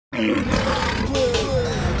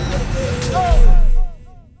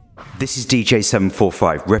This is DJ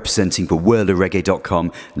 745 representing for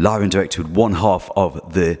worldofreggae.com, live and direct with one half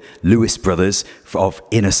of the Lewis brothers of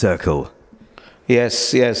Inner Circle.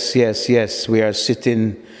 Yes, yes, yes, yes. We are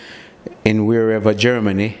sitting in wherever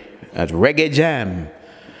Germany at Reggae Jam.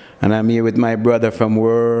 And I'm here with my brother from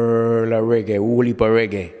World of Reggae, whole heap of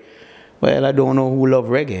reggae. Well, I don't know who love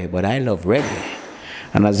reggae, but I love reggae.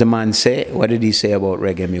 And as the man say, what did he say about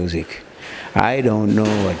reggae music? I don't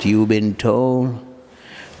know what you've been told,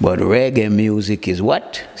 but reggae music is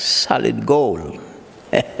what? Solid gold.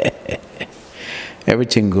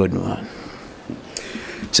 Everything good, man.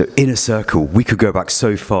 So Inner Circle, we could go back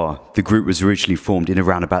so far. The group was originally formed in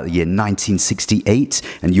around about the year 1968,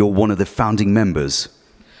 and you're one of the founding members.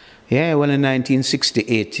 Yeah, well, in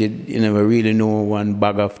 1968, you never really know one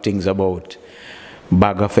bag of things about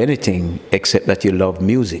bag of anything except that you love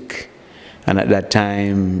music. And at that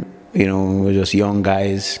time, you know, we were just young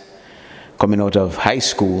guys coming out of high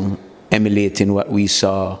school, emulating what we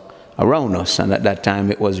saw around us. And at that time,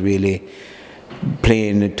 it was really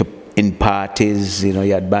playing in parties. You know,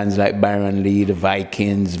 you had bands like Byron Lee, the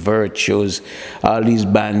Vikings, Virtues, all these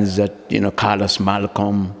bands that, you know, Carlos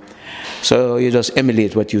Malcolm. So you just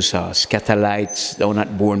emulate what you saw. Scatterlights, they were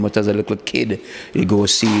not born, but as a little kid, you go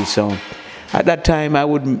see. So at that time, I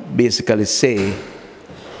would basically say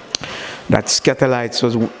that Scatterlights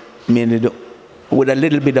was mainly, with a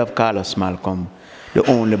little bit of Carlos Malcolm, the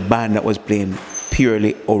only band that was playing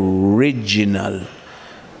purely original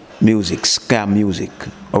music, ska music,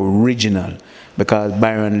 original. Because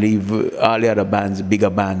Byron Lee, all the other bands, bigger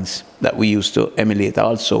bands that we used to emulate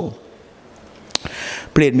also,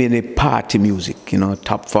 played mainly party music, you know,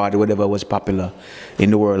 top 40, whatever was popular in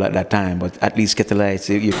the world at that time. But at least Scatterlights,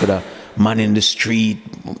 you could have Man in the Street,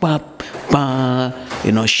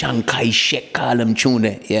 you know, Shanghai Shek, all them tune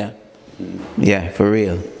there, yeah. Yeah, for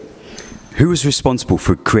real. Who was responsible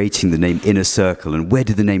for creating the name Inner Circle, and where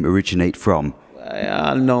did the name originate from?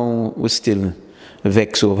 I know we're still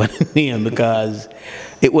vexed over the name because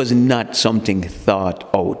it was not something thought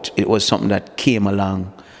out. It was something that came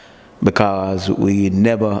along because we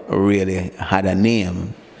never really had a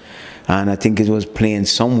name. And I think it was playing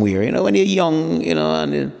somewhere. You know, when you're young, you know,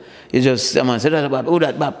 and you just, someone said, oh,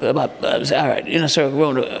 that bop, I say, all right, Inner Circle,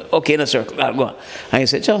 round, okay, Inner Circle, I'll go. And you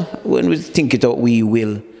said, so when we think it out, we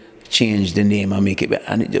will change the name and make it better.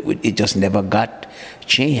 And it just never got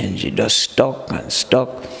changed. It just stuck and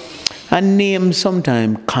stuck. And names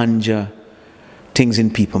sometimes conjure things in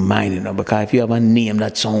people's mind, you know, because if you have a name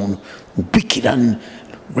that sounds wicked and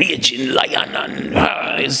raging lion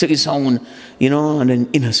and it sound, you know, and then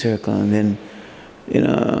Inner Circle, and then, you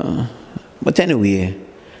know. But anyway,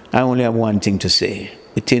 I only have one thing to say.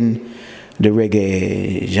 Within the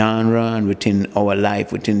reggae genre and within our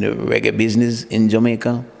life, within the reggae business in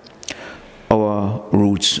Jamaica, our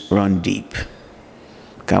roots run deep.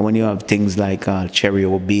 Because when you have things like Cherry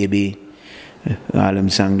O Baby, all them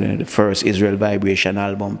sang the first Israel Vibration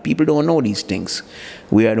album, people don't know these things.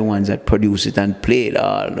 We are the ones that produced it and played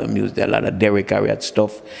all the music, a lot of Derek Harriott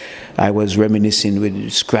stuff. I was reminiscing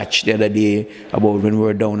with Scratch the other day about when we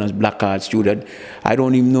were down as Black Art Studio. I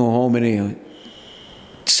don't even know how many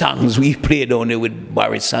songs we played down there with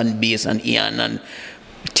Boris and Bass and Ian and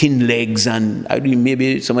Thin Legs and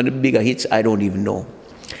maybe some of the bigger hits, I don't even know.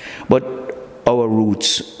 But our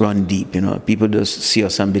roots run deep, you know. People just see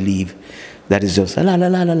us and believe that is just la la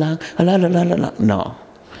la la la la la la la. No.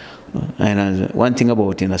 And one thing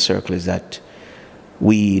about Inner Circle is that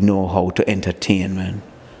we know how to entertain, man.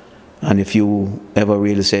 And if you ever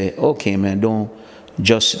really say, okay, man, don't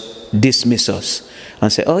just dismiss us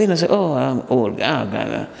and say, oh, Inner Circle, oh, I'm old.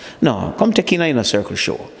 No, come take in an Inner Circle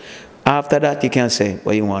show. After that, you can say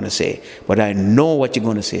what you want to say. But I know what you're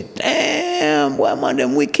going to say. Damn, boy, man,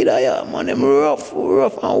 them wicked I am. Man, them rough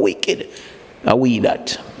and wicked. Are we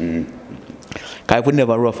that? Because if we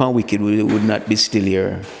never rough and wicked, we would not be still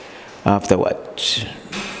here after what?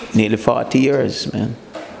 Nearly 40 years, man.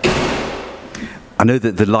 I know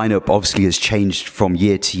that the lineup obviously has changed from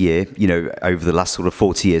year to year, you know, over the last sort of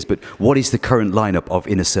 40 years, but what is the current lineup of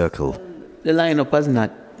Inner Circle? The lineup has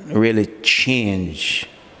not really changed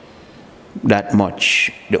that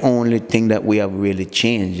much. The only thing that we have really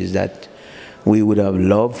changed is that we would have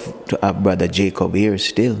loved to have Brother Jacob here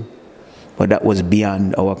still, but that was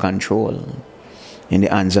beyond our control, in the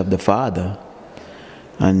hands of the Father.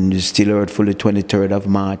 And still hurtful, the 23rd of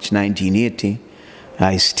March 1980,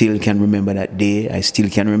 I still can remember that day. I still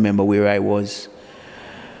can remember where I was.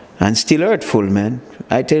 And still hurtful, man.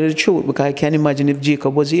 I tell you the truth, because I can't imagine if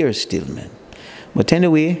Jacob was here still, man. But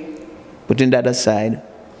anyway, putting that aside,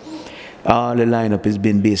 all the lineup has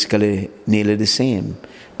been basically nearly the same.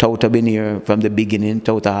 Touta been here from the beginning,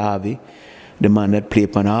 Touta Harvey, the man that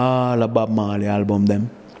played on all the Bob Marley album them,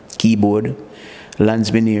 keyboard.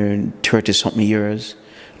 Lance been here 30-something years.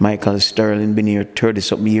 Michael Sterling been here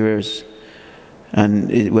 30-something years. And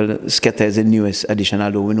Sketta is the newest addition,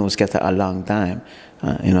 although we know Sketta a long time.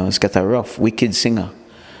 You know, Sketta rough, wicked singer.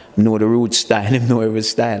 Know the root style, him know every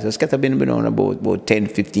style. So Sketta been on about 10,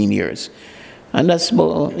 15 years. And that's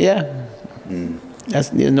about, yeah.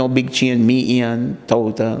 There's no big change. Me, Ian,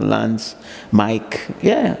 Touta, Lance, Mike,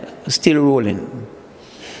 yeah, still rolling.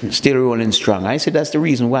 Still rolling strong. I say that's the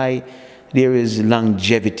reason why there is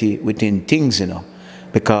longevity within things, you know.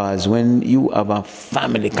 Because when you have a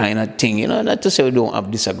family kind of thing, you know, not to say we don't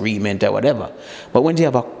have disagreement or whatever, but when you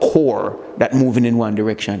have a core that moving in one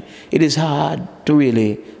direction, it is hard to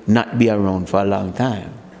really not be around for a long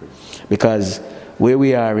time. Because where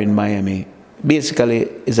we are in Miami, basically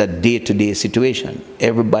is a day-to-day situation.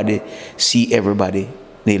 Everybody see everybody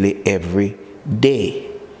nearly every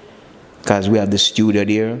day. Because we have the studio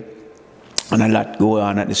there, and a lot go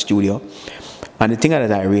on at the studio. And the thing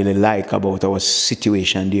that I really like about our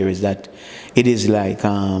situation there is that it is like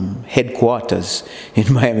headquarters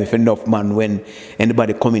in Miami for enough man when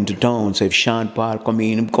anybody come into town. So if Sean Paul come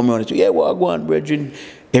on and say, yeah, well, go on, brethren,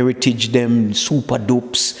 Heritage them, Super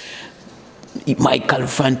Dopes, Michael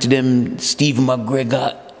Franti them, Steve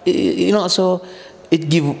McGregor, you know, so it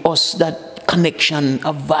gives us that connection,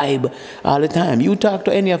 a vibe all the time. You talk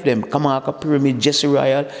to any of them, Kamaka Pyramid, Jesse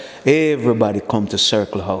Royal, everybody come to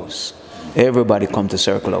Circle House. Everybody come to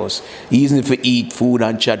Circle House. Even if we eat food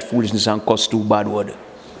and chat foolishness and cuss too bad word.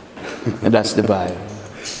 And that's the vibe.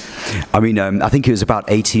 I mean, I think it was about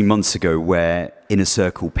 18 months ago where Inner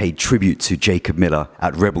Circle paid tribute to Jacob Miller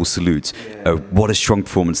at Rebel Salute. Yeah. What a strong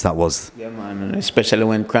performance that was. Yeah, man. Especially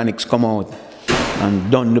when Chronics come out and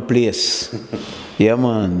done the place. Yeah,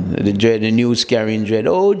 man. The Dread, the news carrying Dread.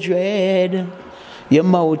 Oh, Dread, your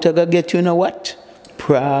mouth are gonna get you know what?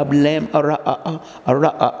 Problem.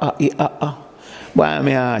 Why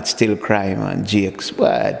my heart still cry, man. Jakes.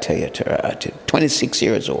 Why I tell you, 26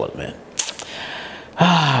 years old, man.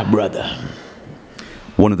 Ah, brother.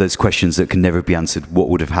 One of those questions that can never be answered. What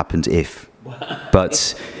would have happened if?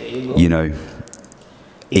 But, you know,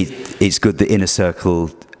 it's good that Inner Circle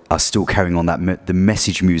are still carrying on that the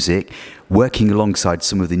message music, working alongside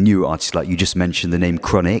some of the new artists, like you just mentioned the name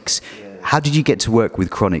Chronics. How did you get to work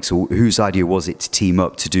with Chronics, or whose idea was it to team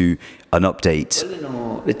up to do an update? Well, you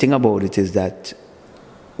know, the thing about it is that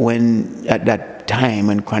when, at that time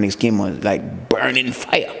when Chronics came on, like burning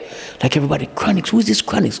fire, like everybody, Chronics, who's this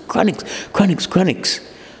Chronics? Chronics, Chronics, Chronics.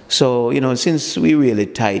 So, you know, since we really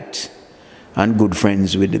tight and good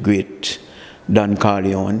friends with the great Don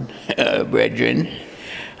Corleone, brethren,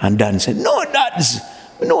 and Don said, no, dads,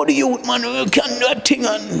 we know the youth, man, we can do that thing.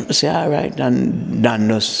 And I say, all right, and Don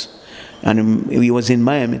does. And he was in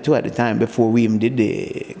Miami too at the time before we even did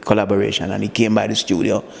the collaboration, and he came by the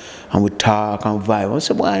studio and we talk and vibe. I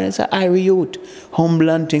said, boy, it's an Irie youth,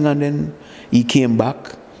 humble and thing. And then he came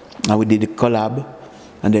back and we did the collab,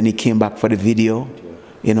 and then he came back for the video.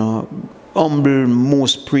 You know, humble,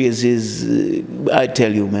 most praises. I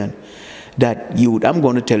tell you, man, that youth, I'm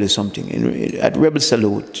going to tell you something. At Rebel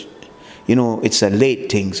Salute, you know, it's a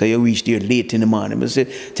late thing, so you reach there late in the morning. But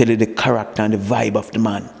tell you the character and the vibe of the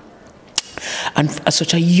man. And as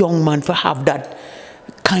such a young man, for have that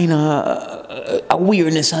kind of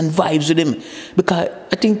awareness and vibes with him, because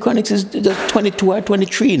I think Chronics is just 22 or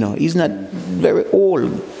 23 now. He's not very old.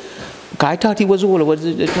 Because I thought he was older, was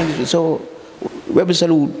 22. So Rebel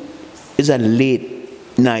Salute is a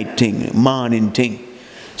late night thing, morning thing.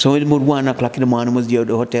 So it about 1 o'clock in the morning, was there at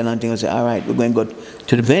the hotel and thing. I said, all right, we're going to go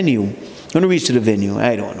to the venue. When we reach to the venue,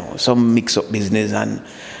 I don't know, some mix-up business, and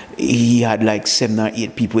he had like 7 or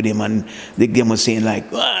 8 people with him, and the game was saying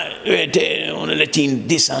like, let him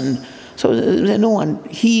this, and so no one.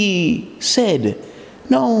 He said,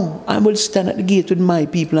 no, I will stand at the gate with my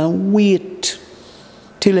people and wait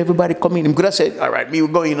till everybody come in. He could have said, all right, me will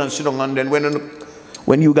go in and sit down, and then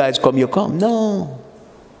when you guys come, you come. No.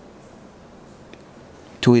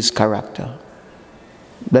 To his character.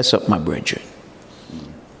 Bless up my brethren.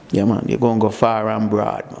 Yeah, man, you're going to go far and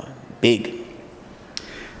broad, man. Big.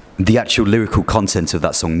 The actual lyrical content of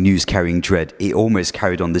that song, News Carrying Dread, it almost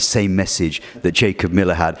carried on the same message that Jacob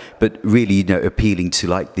Miller had, but really, you know, appealing to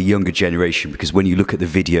like the younger generation, because when you look at the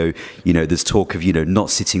video, you know, there's talk of, you know,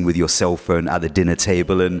 not sitting with your cell phone at the dinner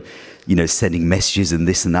table and, you know, sending messages and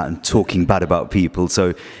this and that and talking bad about people.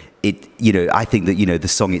 So it, you know, I think that, you know, the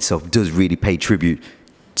song itself does really pay tribute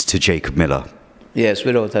to Jacob Miller. Yes,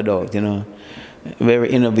 without a doubt, you know. Very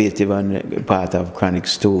innovative and part of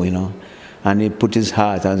Chronics too, you know. and he put his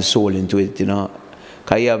heart and soul into it, you know.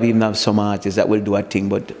 Because you have even have some artists that will do a thing,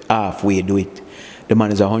 but halfway do it. The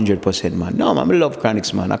man is 100% man. No, man, I love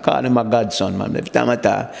Chronixx, man. I call him my godson, man. Every time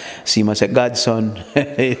I see him, I say, godson,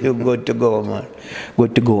 you're good to go, man.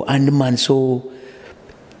 Good to go. And the man, so,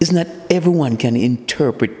 it's not everyone can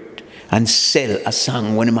interpret and sell a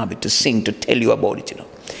song when I'm happy to sing, to tell you about it, you know.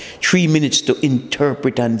 3 minutes to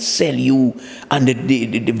interpret and sell you and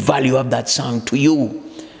the value of that song to you.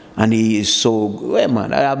 And he is so, well,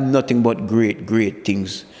 man, I have nothing but great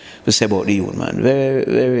things to say about the youth, man. Very,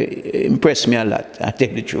 very impressed me a lot, I tell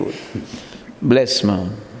the truth. Bless, man.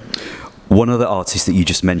 One other artist that you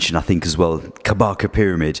just mentioned, I think as well, Kabaka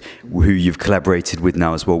Pyramid, who you've collaborated with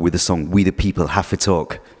now as well with the song We the People Have to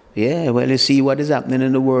Talk. Yeah, well, you see what is happening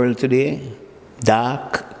in the world today?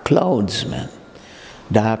 Dark clouds, man.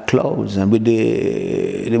 Dark clouds. And with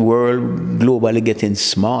the world globally getting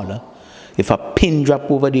smaller, if a pin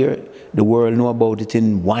drop over there, the world know about it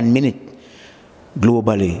in 1 minute,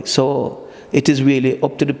 globally. So it is really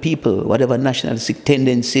up to the people, whatever nationalistic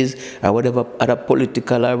tendencies or whatever other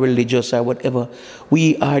political or religious or whatever.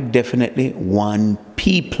 We are definitely one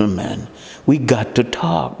people, man. We got to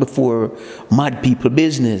talk before mad people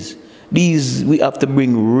business. We have to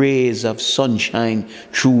bring rays of sunshine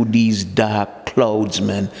through these dark clouds,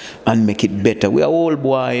 man, and make it better. We are old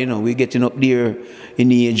boy, you know, we're getting up there in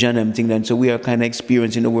the age and everything, and so we are kind of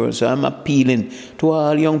experiencing the world. So I'm appealing to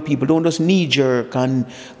all young people, don't just knee-jerk and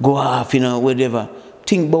go off, you know, whatever.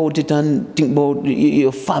 Think about it and think about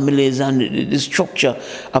your families and the structure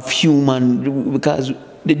of human, because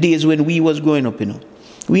the days when we was growing up, you know,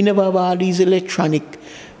 we never have all these electronic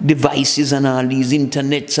devices and all these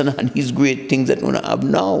internets and all these great things that we don't have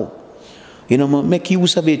now. You know, man, make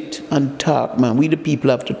use of it and talk, man. We the people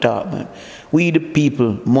have to talk, man. We the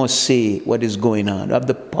people must say what is going on. We have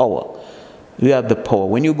the power. We have the power.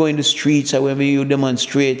 When you go in the streets or whenever you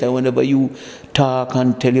demonstrate or whenever you talk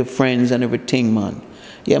and tell your friends and everything, man.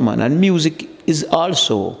 Yeah, man. And music is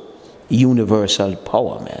also universal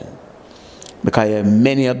power, man. Because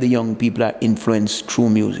many of the young people are influenced through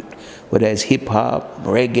music. Whether it's hip-hop,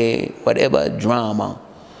 reggae, whatever genre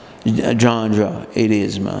it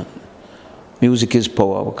is, man. Music is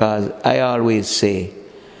power, because I always say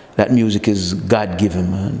that music is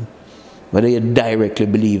God-given, man. Whether you directly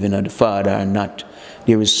believe in the Father or not,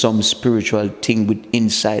 there is some spiritual thing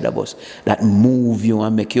inside of us that move you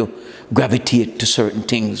and make you gravitate to certain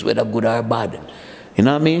things, whether good or bad. You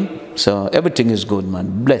know what I mean? So everything is good,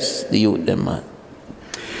 man. Bless the youth, them, man.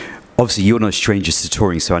 Obviously, you're no strangers to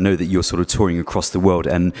touring, so I know that you're sort of touring across the world.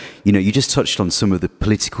 And, you know, you just touched on some of the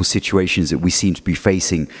political situations that we seem to be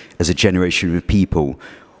facing as a generation of people.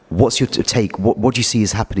 What's your take? What do you see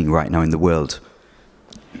is happening right now in the world?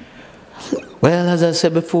 Well, as I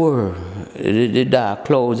said before, the dark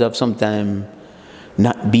clouds have sometimes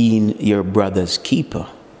not been your brother's keeper.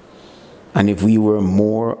 And if we were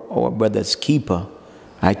more our brother's keeper,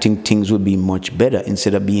 I think things would be much better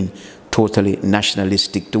instead of being totally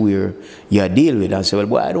nationalistic to where you deal with. I say, well,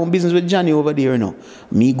 boy, I don't business with Johnny over there, no.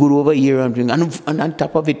 Me good over here, and on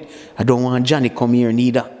top of it, I don't want Johnny come here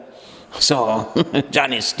neither. So,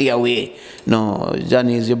 Johnny, stay away. No,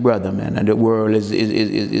 Johnny is your brother, man, and the world is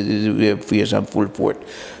fierce and full forth.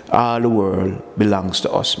 All the world belongs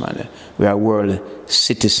to us, man. We are world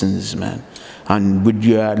citizens, man. And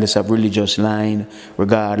regardless of religious line,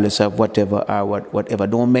 regardless of whatever or whatever,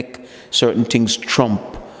 don't make certain things trump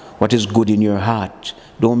what is good in your heart.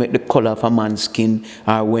 Don't make the color of a man's skin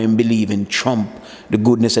or when believing trump the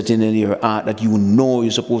goodness that's in your heart that you know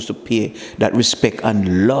you're supposed to pay that respect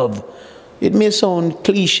and love. It may sound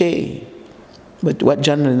cliche, but what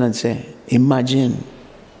John Lennon said, imagine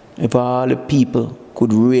if all the people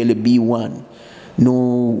could really be one.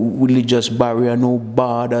 No religious barrier, no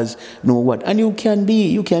borders, no what. And you can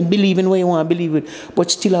believe in what you want to believe in,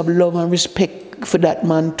 but still have love and respect for that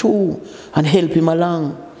man too, and help him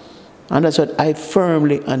along. And that's what I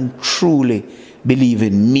firmly and truly believe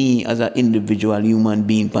in, me as an individual human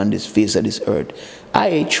being on this face of this earth.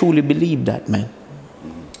 I truly believe that, man.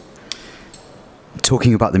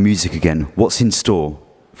 Talking about the music again, what's in store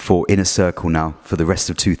for Inner Circle now for the rest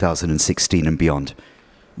of 2016 and beyond?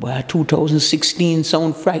 Well, 2016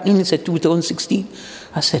 sound frightening. He said 2016.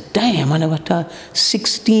 I said, damn, I never thought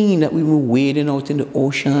 16 that we were wading out in the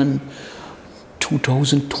ocean.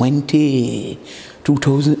 2020,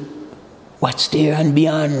 2000, what's there and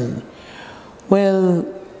beyond? Well,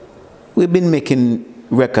 we've been making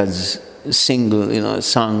records, single, you know,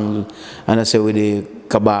 songs, and I say with the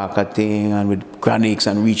Kabaka thing and with Chronixx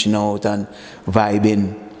and reaching out and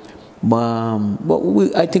vibing. But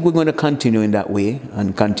I think we're going to continue in that way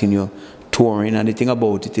and continue touring. And the thing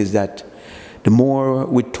about it is that the more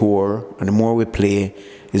we tour and the more we play,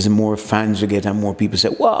 is the more fans we get and more people say,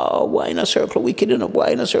 wow, why in a circle wicked enough?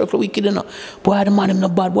 Why in a circle wicked enough? Boy, the man them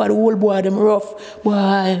not bad. Boy, the whole boy them rough.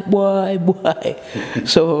 Boy.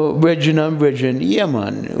 So, brethren, yeah,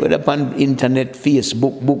 man. Whether upon internet,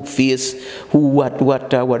 Facebook, book face, who, what,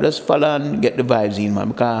 just follow and get the vibes in, man.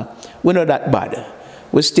 Because we're not that bad.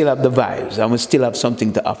 We still have the vibes and we still have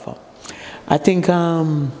something to offer. I think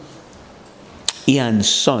Ian's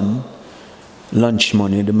son, Lunch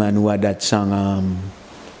Money, the man who had that song,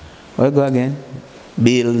 where go again?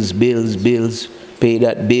 Bills, pay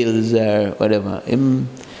that bills or whatever. Him,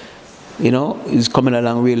 you know, he's coming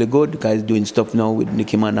along really good because he's doing stuff now with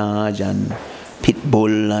Nicki Minaj and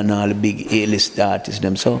Pitbull and all the big A-list artists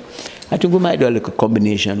them. So I think we might do a little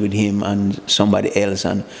combination with him and somebody else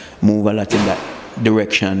and move a lot in that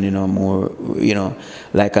direction, you know, more, you know,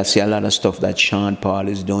 like I see a lot of stuff that Sean Paul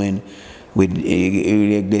is doing with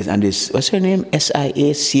this and this, what's her name?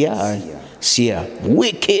 S-I-A, Sia.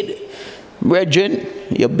 Wicked. Brethren,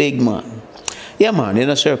 you're big, man. Yeah, man, in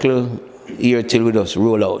a circle here till we just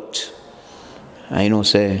roll out. I know,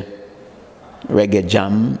 say, Reggae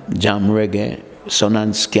Jam Reggae, Sun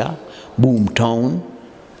and Ska, Boomtown,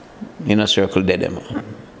 in a circle there, man.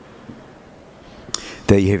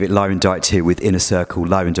 There you have it, Lyron Dykes here with Inner Circle,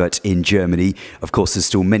 Lyron Dykes in Germany. Of course, there's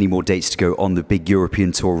still many more dates to go on the big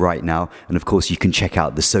European tour right now. And of course, you can check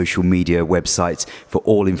out the social media websites for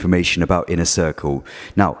all information about Inner Circle.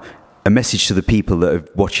 Now, a message to the people that are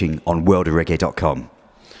watching on worldofreggae.com.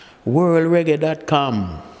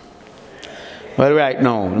 Worldreggae.com. Well, right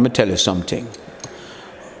now, let me tell you something.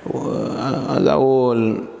 As a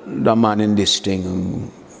whole, the man in this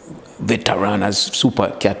thing, veteran, as Super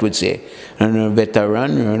Cat would say, I'm a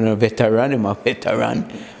veteran, I'm a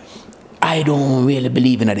veteran. I don't really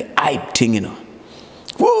believe in the hype thing, you know.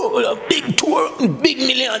 Whoa, a big tour, big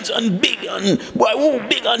millions, and big, and boy, whoa,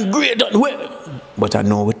 big and great, and well. But I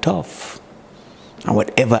know we're tough. And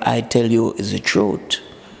whatever I tell you is the truth.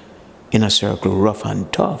 In a circle, rough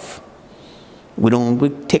and tough. We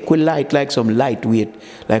take with light like some lightweight,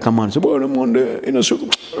 like a man say, boy, I'm on the inner circle,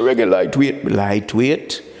 reggae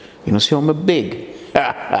lightweight. You know, see how I'm big.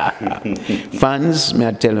 Fans, may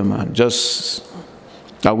I tell you, man, just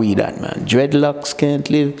a wee that, man. Dreadlocks can't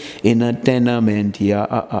live in a tenement,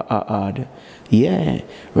 yeah,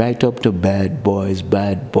 right up to bad boys.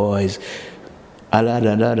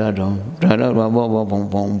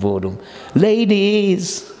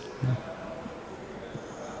 Ladies,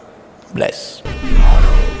 bless.